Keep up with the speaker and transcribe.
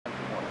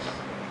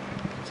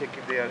check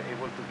if they are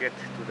able to get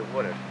to the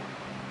water.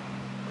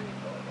 We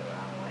go the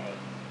wrong way.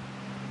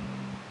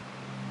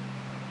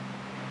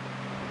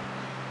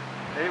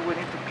 Maybe we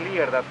need to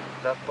clear that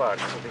part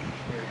so they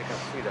can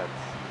see that.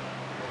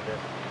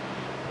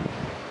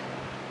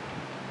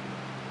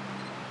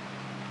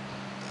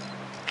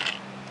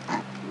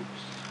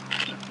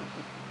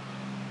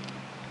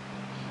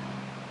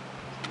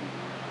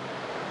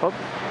 Oh.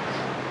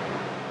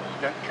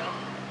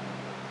 Yeah.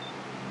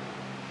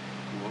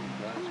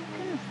 Oh my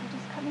goodness, they're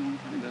just coming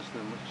and coming. That's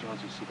the much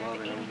chance of surviving.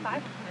 There's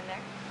 85 in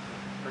there.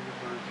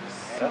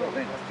 Still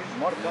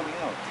more coming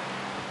out.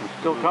 It's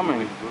still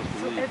coming.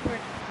 So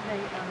Edward, they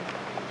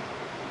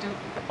do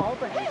all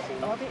the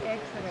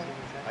eggs that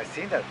are I've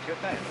seen that a few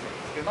times.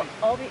 Excuse me.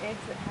 all the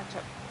eggs that hatch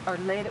up are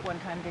laid at one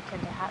time. They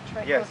tend to hatch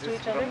right Yes, close to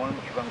it's each other. one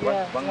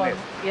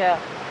nest. Yeah.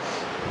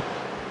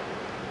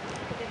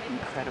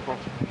 Incredible.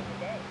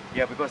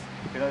 Yeah, because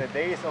the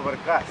day is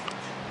overcast,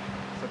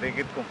 so they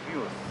get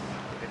confused.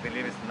 They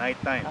believe it's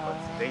nighttime, but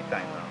it's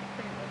daytime now.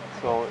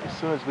 So as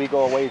soon as we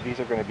go away,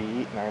 these are going to be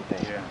eaten, aren't they?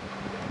 Yeah.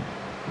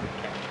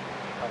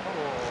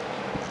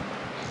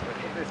 But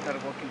if they start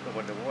walking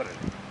toward the water,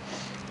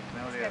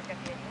 now they are.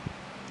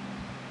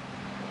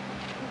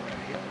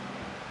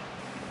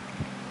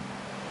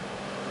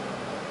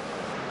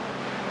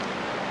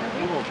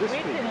 Oh, this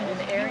We've been in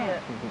an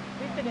area.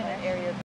 We've been in an area.